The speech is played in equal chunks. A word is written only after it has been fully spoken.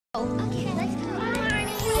Okay, let's go.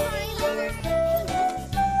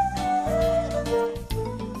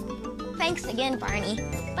 Thanks again, Barney.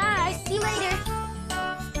 Bye. See you later.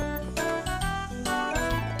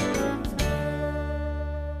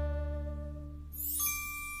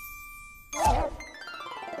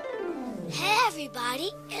 Hey,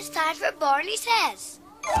 everybody. It's time for Barney Says.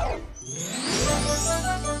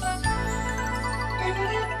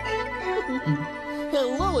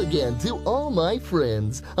 Hello again to all my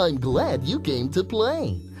friends. I'm glad you came to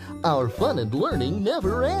play. Our fun and learning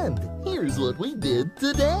never end. Here's what we did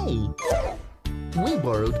today. We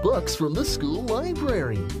borrowed books from the school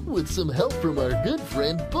library with some help from our good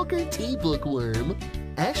friend Booker T. Bookworm.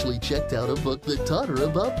 Ashley checked out a book that taught her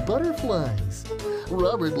about butterflies.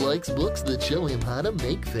 Robert likes books that show him how to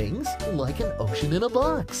make things like an ocean in a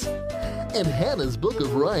box. And Hannah's book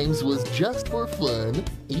of rhymes was just for fun,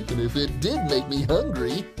 even if it did make me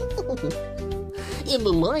hungry. In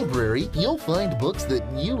the library, you'll find books that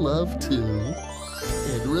you love too.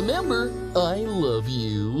 And remember, I love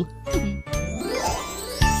you.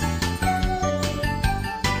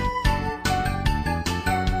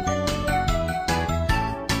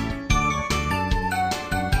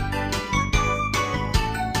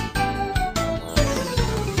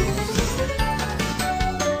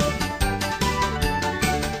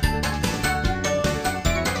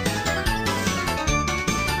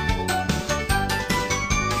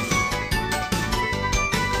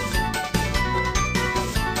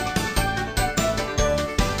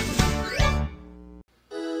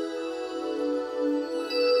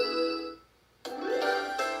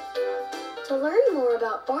 To learn more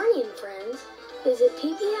about Barney and Friends, visit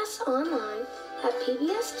PBS online at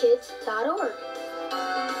pbskids.org.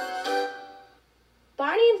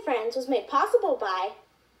 Barney and Friends was made possible by...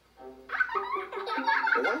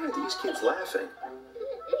 Why are these kids laughing?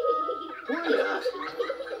 Why not?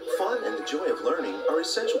 Fun and the joy of learning are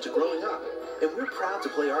essential to growing up, and we're proud to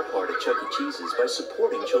play our part at Chuck E. Cheese's by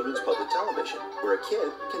supporting children's public television, where a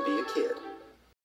kid can be a kid.